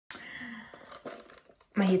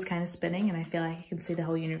My head's kind of spinning and I feel like I can see the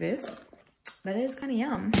whole universe, but it is kind of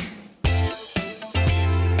yum.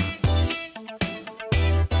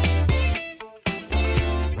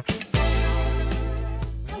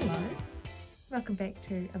 Hello, welcome back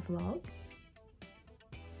to a vlog.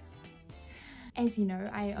 As you know,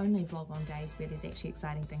 I only vlog on days where there's actually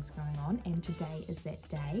exciting things going on, and today is that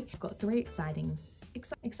day. I've got three exciting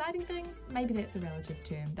things. Maybe that's a relative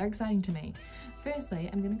term. They're exciting to me. Firstly,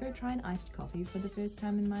 I'm gonna go try an iced coffee for the first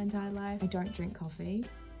time in my entire life. I don't drink coffee.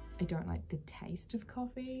 I don't like the taste of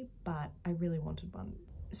coffee, but I really wanted one.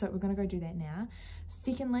 So we're gonna go do that now.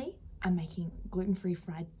 Secondly, I'm making gluten-free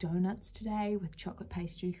fried donuts today with chocolate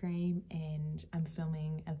pastry cream, and I'm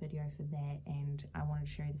filming a video for that, and I wanted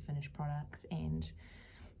to show you the finished products and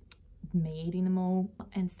me eating them all.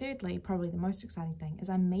 And thirdly, probably the most exciting thing, is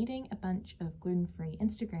I'm meeting a bunch of gluten-free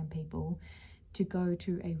Instagram people to go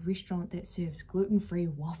to a restaurant that serves gluten-free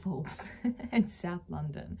waffles in South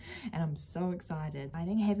London, and I'm so excited. I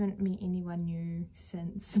haven't met anyone new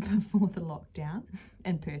since before the lockdown,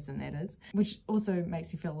 in person that is, which also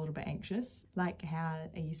makes me feel a little bit anxious. Like, how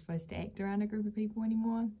are you supposed to act around a group of people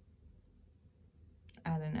anymore?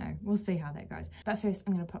 I don't know, we'll see how that goes. But first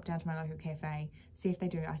I'm gonna pop down to my local cafe, see if they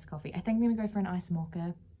do iced coffee. I think I'm gonna go for an iced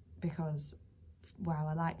mocha because, wow,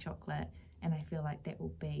 I like chocolate, and I feel like that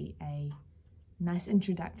will be a nice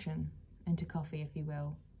introduction into coffee, if you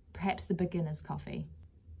will. Perhaps the beginner's coffee.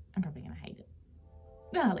 I'm probably gonna hate it.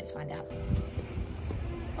 Well, let's find out.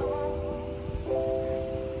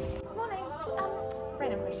 Morning.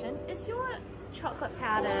 Random question. Is your chocolate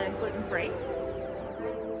powder gluten-free?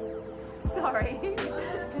 Sorry.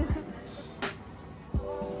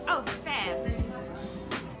 Oh, fab.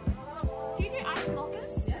 Do you do iced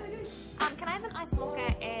mochas? Yeah, I do. Can I have an iced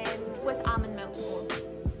mocha and with almond milk? Or,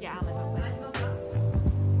 yeah, almond milk, please.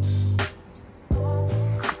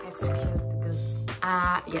 I've secured the goods.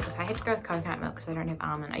 Yes, I had to go with coconut milk because I don't have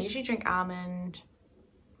almond. I usually drink almond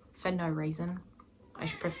for no reason. I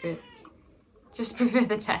just prefer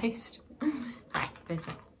the taste. Alright, first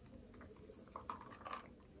one.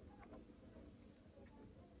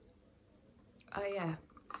 Oh yeah,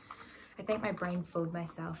 I think my brain fooled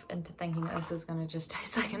myself into thinking that this was gonna just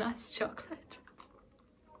taste like an iced chocolate.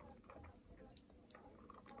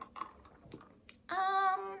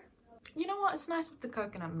 You know what, it's nice with the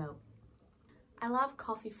coconut milk. I love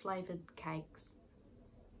coffee flavored cakes.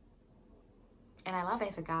 And I love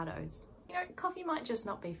avocados. You know, coffee might just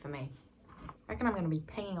not be for me. I reckon I'm gonna be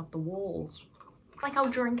pinging off the walls. Like, I'll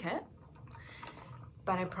drink it,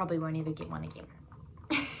 but I probably won't ever get one again.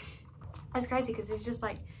 It's crazy because it's just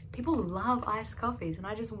like, people love iced coffees and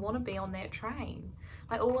I just want to be on that train.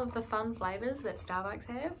 Like, all of the fun flavors that Starbucks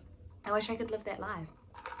have, I wish I could live that life.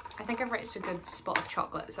 I think I've reached a good spot of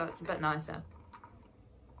chocolate, so it's a bit nicer.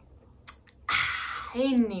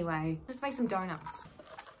 Anyway, let's make some donuts.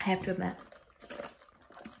 I have to admit,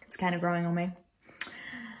 it's kind of growing on me.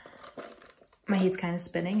 My head's kind of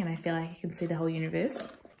spinning and I feel like I can see the whole universe,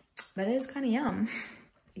 but it is kind of yum.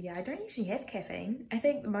 Yeah, I don't usually have caffeine. I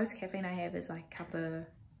think the most caffeine I have is like a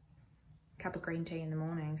cup of green tea in the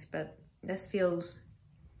mornings, but this feels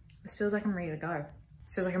like I'm ready to go.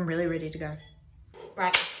 This feels like I'm really ready to go.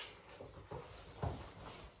 Right.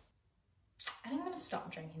 I think I'm gonna stop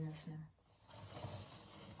drinking this now.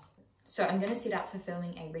 So I'm gonna set up for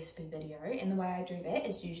filming a recipe video, and the way I do that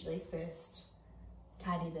is usually first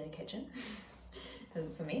tidy the kitchen, because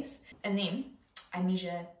it's a mess, and then I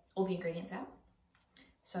measure all the ingredients out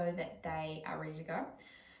so that they are ready to go.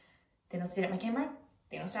 Then I'll set up my camera,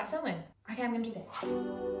 then I'll start filming. Okay, I'm gonna do that.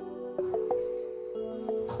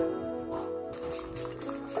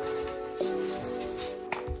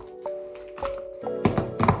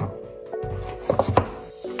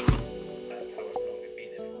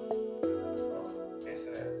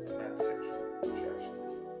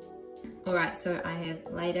 Alright, so I have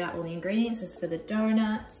laid out all the ingredients. This is for the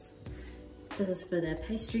donuts. This is for the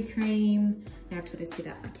pastry cream. Now I've got to set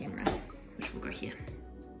up my camera, which will go here.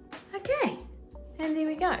 Okay, and there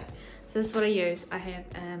we go. So this is what I use. I have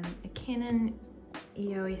a Canon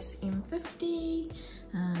EOS M50.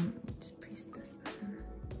 Just press this button.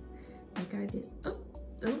 There we go. There's,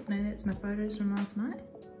 oh no, that's my photos from last night.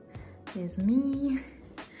 There's me.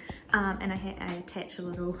 And I attach a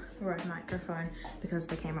little Rode microphone because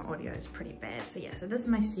the camera audio is pretty bad. So yeah, so this is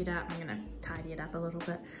my setup. I'm gonna tidy it up a little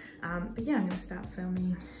bit. But yeah, I'm gonna start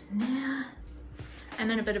filming now. I'm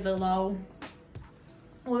in a bit of a lull.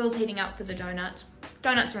 Oil's heating up for the donuts.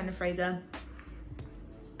 Donuts are in the freezer.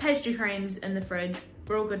 Pastry cream's in the fridge.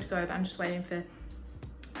 We're all good to go, but I'm just waiting for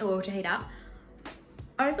the oil to heat up.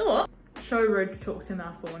 I thought, so rude to talk to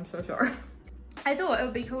mouthful, I'm so sorry. I thought it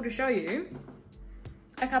would be cool to show you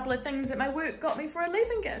a couple of things that my work got me for a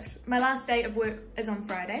leaving gift. My last day of work is on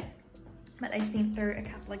Friday, but they sent through a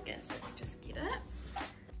couple of gifts. Let me just get it.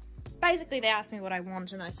 Basically, they asked me what I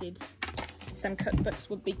want and I said some cookbooks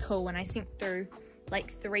would be cool, and I sent through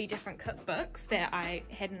like 3 different cookbooks that I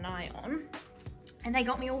had an eye on, and they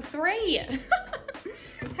got me all 3.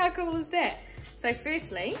 How cool is that? So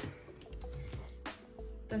firstly,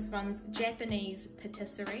 this one's Japanese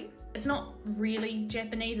patisserie. It's not really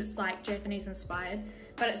Japanese, it's like Japanese inspired,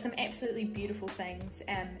 but it's some absolutely beautiful things,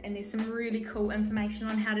 and there's some really cool information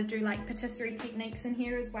on how to do like patisserie techniques in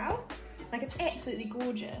here as well. Like, it's absolutely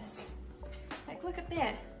gorgeous. Like, look at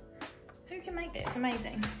that. Who can make that? It's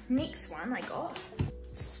amazing. Next one I got,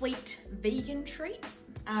 sweet vegan treats.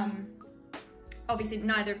 Obviously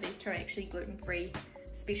neither of these two are actually gluten-free,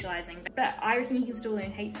 specialising, but I reckon you can still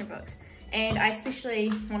learn heaps from books. And I especially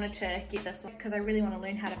wanted to get this one because I really want to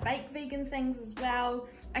learn how to bake vegan things as well.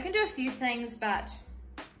 I can do a few things, but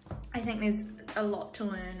I think there's a lot to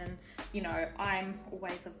learn, and you know, I'm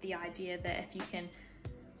always of the idea that if you can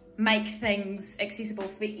make things accessible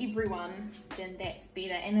for everyone, then that's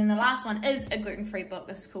better. And then the last one is a gluten-free book.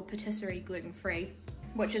 This is called Patisserie Gluten Free,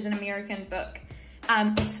 which is an American book.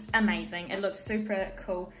 It's amazing. It looks super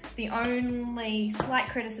cool. The only slight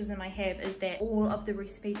criticism I have is that all of the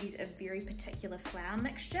recipes use a very particular flour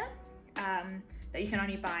mixture that you can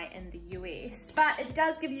only buy in the US. But it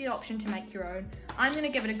does give you the option to make your own. I'm gonna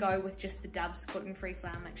give it a go with just the Dubs gluten-free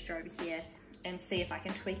flour mixture over here and see if I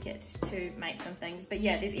can tweak it to make some things. But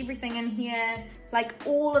yeah, there's everything in here, like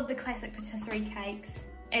all of the classic patisserie cakes,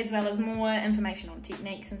 as well as more information on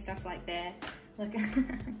techniques and stuff like that. Look,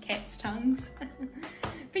 cat's tongues.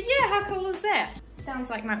 But yeah, how cool is that? Sounds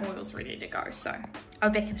like my oil's ready to go, so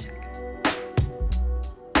I'll be back in a sec.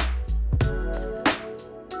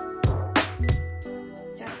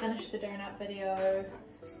 Just finished the donut video.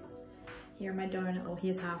 Here are my donut, or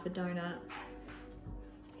here's half a donut.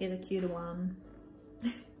 Here's a cuter one.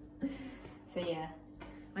 So yeah,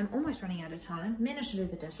 I'm almost running out of time. Managed to do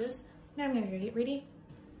the dishes. Now I'm gonna go get ready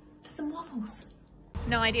for some waffles.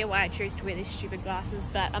 No idea why I choose to wear these stupid glasses,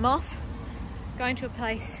 but I'm off. Going to a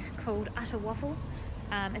place called Utter Waffle.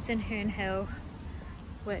 It's in Herne Hill,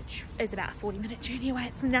 which is about a 40-minute journey away.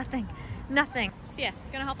 It's nothing. So yeah,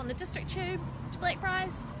 gonna hop on the district tube to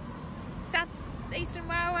Blackfriars, South Eastern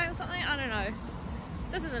Railway or something, I don't know.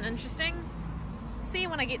 This isn't interesting. See you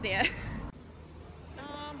when I get there.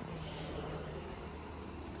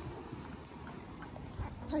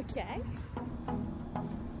 Okay.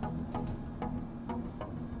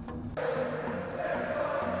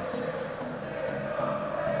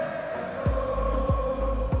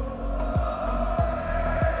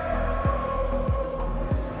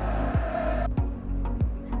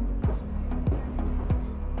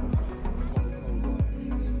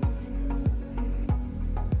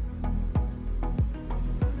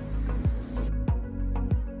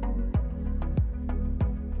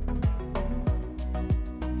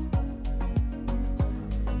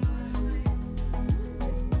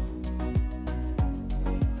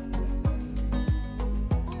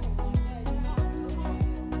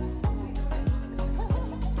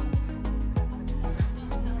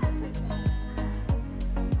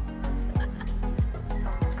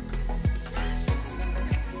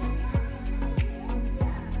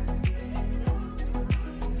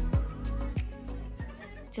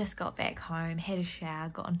 Just got back home, had a shower,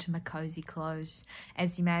 got into my cozy clothes.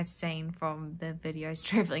 As you may have seen from the videos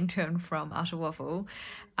travelling to and from Utter Waffle,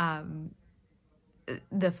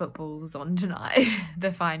 the football's on tonight,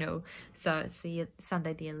 the final. So it's the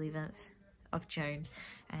Sunday the 11th of June,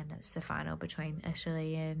 and it's the final between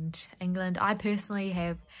Italy and England. I personally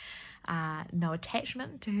have no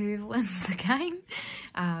attachment to who wins the game,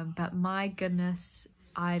 but my goodness,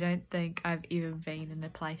 I don't think I've ever been in a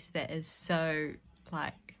place that is so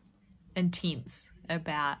like intense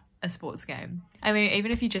about a sports game. I mean,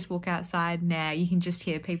 even if you just walk outside now, you can just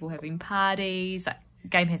hear people having parties. Like,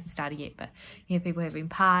 game hasn't started yet, but you hear people having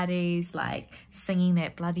parties, like singing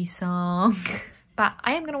that bloody song. But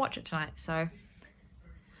I am gonna watch it tonight, so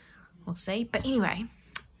we'll see. But anyway,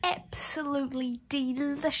 absolutely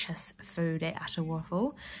delicious food at Utter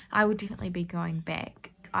Waffle. I would definitely be going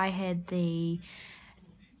back. I had the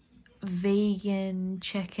vegan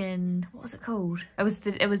chicken, what was it called? It was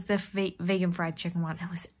the vegan fried chicken one. It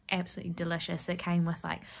was absolutely delicious. It came with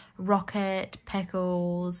like rocket,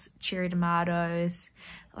 pickles, cherry tomatoes,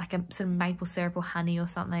 like a sort of maple syrup or honey or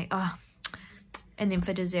something. Oh, and then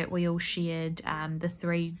for dessert we all shared the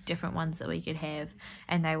 3 different ones that we could have,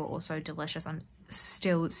 and they were also delicious. I'm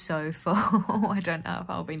still so full. I don't know if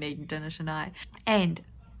I'll be needing dinner tonight. And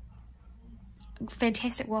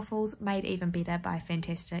fantastic waffles, made even better by a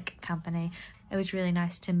fantastic company. It was really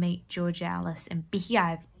nice to meet Georgia, Alice and Becky.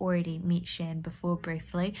 I've already met Shan before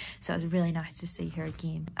briefly, so it was really nice to see her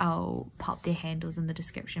again. I'll pop their handles in the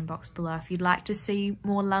description box below if you'd like to see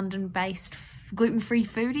more London-based gluten-free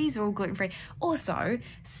foodies or gluten-free. Also,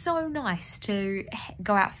 so nice to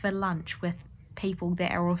go out for lunch with people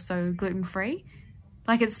that are also gluten-free.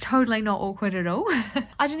 Like, it's totally not awkward at all.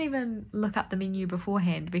 I didn't even look up the menu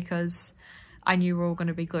beforehand because I knew we were all going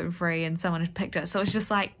to be gluten-free and someone had picked it. So it's just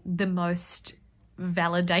like the most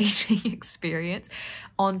validating experience.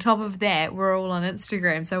 On top of that, we're all on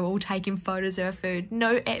Instagram, so we're all taking photos of our food.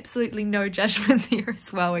 Absolutely no judgment there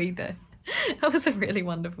as well either. It was a really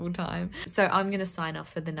wonderful time. So I'm going to sign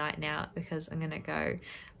off for the night now because I'm going to go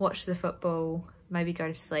watch the football, maybe go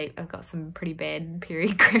to sleep. I've got some pretty bad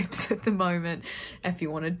period cramps at the moment, if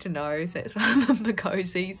you wanted to know. So that's why I'm in my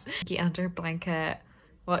cozies. Get under a blanket,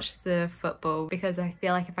 watch the football, because I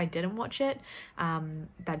feel like if I didn't watch it,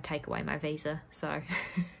 they'd take away my visa. So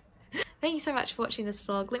thank you so much for watching this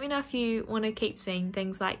vlog. Let me know if you want to keep seeing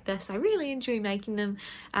things like this. I really enjoy making them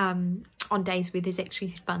on days where there's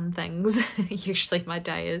actually fun things. Usually my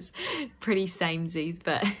day is pretty samesies,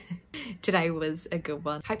 but today was a good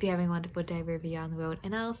one. Hope you're having a wonderful day wherever you are in the world,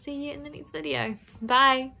 and I'll see you in the next video.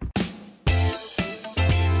 Bye!